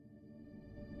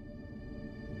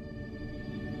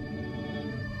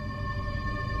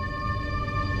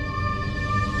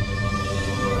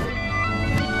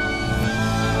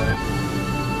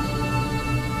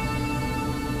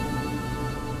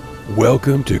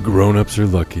Welcome to Grown-Ups Are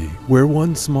Lucky, where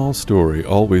one small story,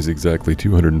 always exactly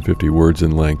 250 words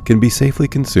in length, can be safely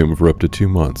consumed for up to 2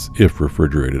 months if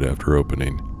refrigerated after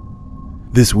opening.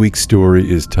 This week's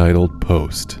story is titled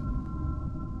Post.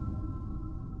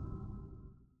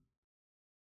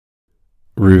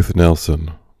 Ruth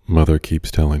Nelson, mother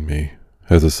keeps telling me,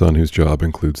 has a son whose job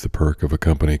includes the perk of a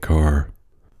company car.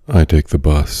 I take the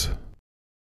bus.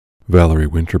 Valerie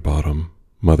Winterbottom,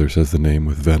 mother says the name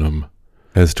with venom,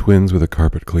 has twins with a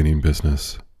carpet cleaning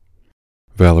business.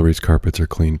 Valerie's carpets are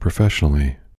cleaned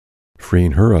professionally,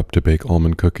 freeing her up to bake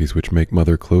almond cookies which make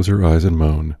mother close her eyes and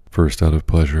moan, first out of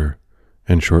pleasure,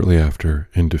 and shortly after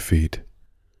in defeat.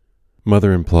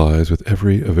 Mother implies with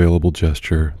every available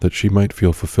gesture that she might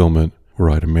feel fulfillment were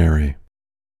I to marry.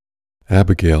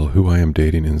 Abigail, who I am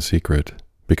dating in secret,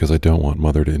 because I don't want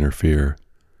mother to interfere,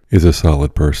 is a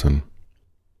solid person.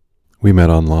 We met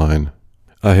online.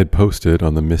 I had posted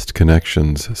on the Missed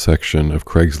Connections section of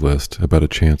Craigslist about a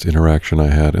chance interaction I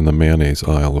had in the mayonnaise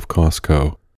aisle of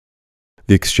Costco.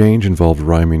 The exchange involved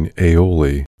rhyming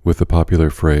aioli with the popular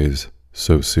phrase,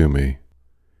 "So sue me."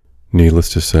 Needless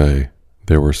to say,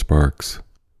 there were sparks.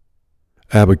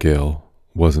 Abigail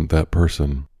wasn't that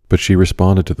person, but she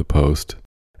responded to the post,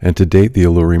 and to date the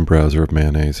alluring browser of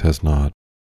mayonnaise has not.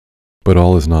 But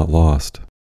all is not lost.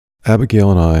 Abigail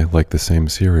and I like the same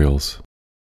cereals.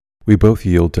 We both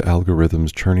yield to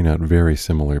algorithms churning out very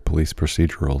similar police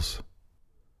procedurals.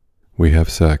 We have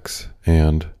sex,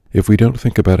 and, if we don't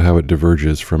think about how it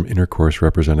diverges from intercourse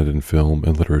represented in film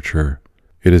and literature,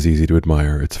 it is easy to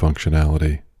admire its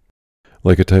functionality.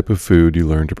 Like a type of food you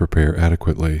learn to prepare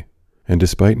adequately, and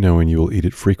despite knowing you will eat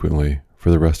it frequently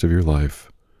for the rest of your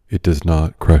life, it does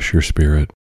not crush your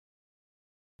spirit.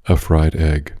 A fried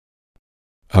egg.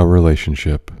 Our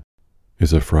relationship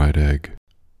is a fried egg.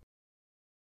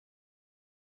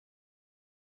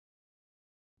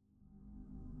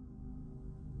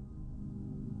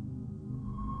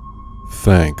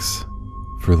 Thanks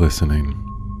for listening.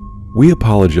 We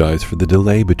apologize for the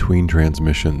delay between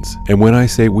transmissions, and when I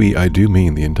say we, I do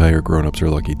mean the entire Grown-Ups Are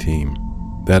Lucky team.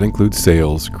 That includes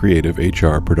sales, creative,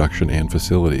 HR, production, and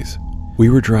facilities. We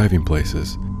were driving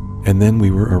places, and then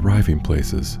we were arriving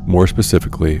places, more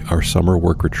specifically our summer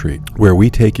work retreat, where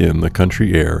we take in the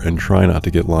country air and try not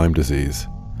to get Lyme disease.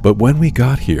 But when we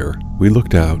got here, we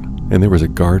looked out, and there was a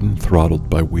garden throttled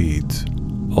by weeds,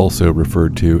 also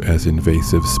referred to as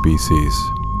invasive species.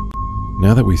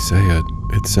 Now that we say it,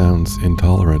 it sounds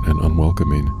intolerant and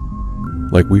unwelcoming,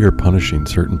 like we are punishing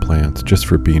certain plants just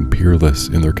for being peerless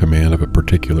in their command of a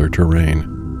particular terrain.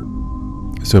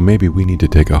 So maybe we need to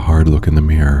take a hard look in the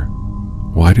mirror.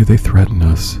 Why do they threaten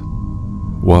us?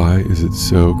 Why is it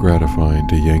so gratifying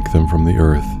to yank them from the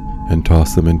earth and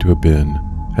toss them into a bin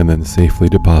and then safely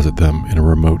deposit them in a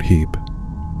remote heap?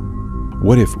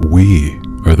 What if we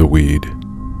are the weed?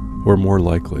 Or more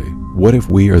likely, what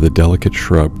if we are the delicate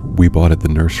shrub we bought at the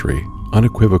nursery,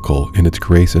 unequivocal in its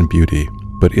grace and beauty,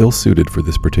 but ill-suited for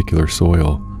this particular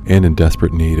soil, and in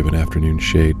desperate need of an afternoon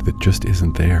shade that just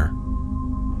isn't there?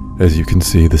 As you can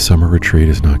see, the summer retreat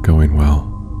is not going well.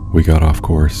 We got off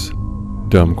course.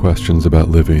 Dumb questions about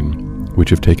living,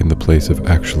 which have taken the place of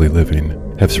actually living,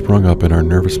 have sprung up in our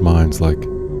nervous minds like,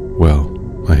 well,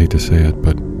 I hate to say it,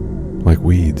 but like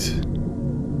weeds.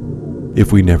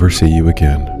 If we never see you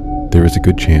again, there is a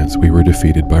good chance we were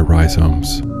defeated by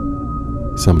rhizomes.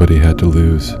 Somebody had to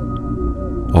lose.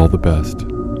 All the best.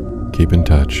 Keep in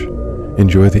touch.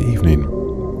 Enjoy the evening.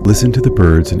 Listen to the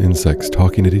birds and insects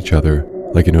talking at each other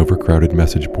like an overcrowded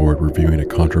message board reviewing a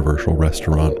controversial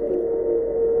restaurant.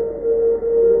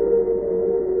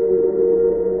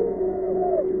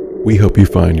 We hope you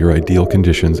find your ideal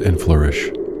conditions and flourish.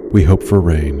 We hope for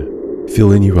rain,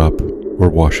 filling you up or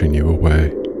washing you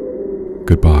away.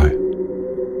 Goodbye.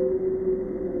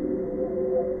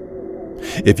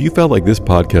 If you felt like this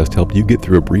podcast helped you get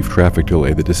through a brief traffic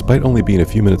delay that, despite only being a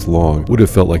few minutes long, would have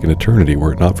felt like an eternity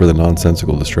were it not for the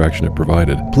nonsensical distraction it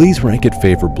provided, please rank it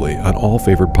favorably on all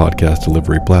favorite podcast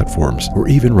delivery platforms, or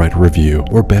even write a review,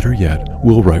 or better yet,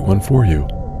 we'll write one for you.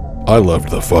 I loved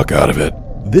the fuck out of it.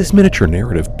 This miniature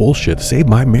narrative bullshit saved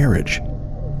my marriage.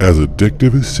 As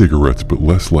addictive as cigarettes, but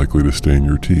less likely to stain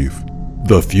your teeth.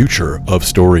 The future of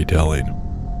storytelling.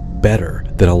 Better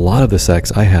than a lot of the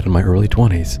sex I had in my early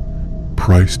 20s.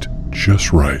 Priced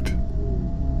just right.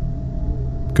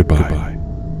 Goodbye.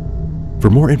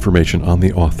 For more information on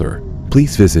the author,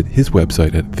 please visit his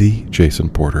website at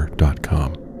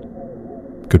thejasonporter.com.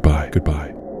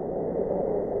 Goodbye.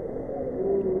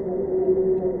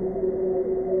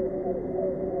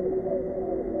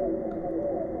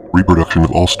 Reproduction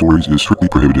of all stories is strictly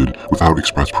prohibited without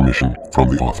express permission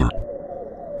from the author.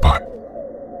 Bye.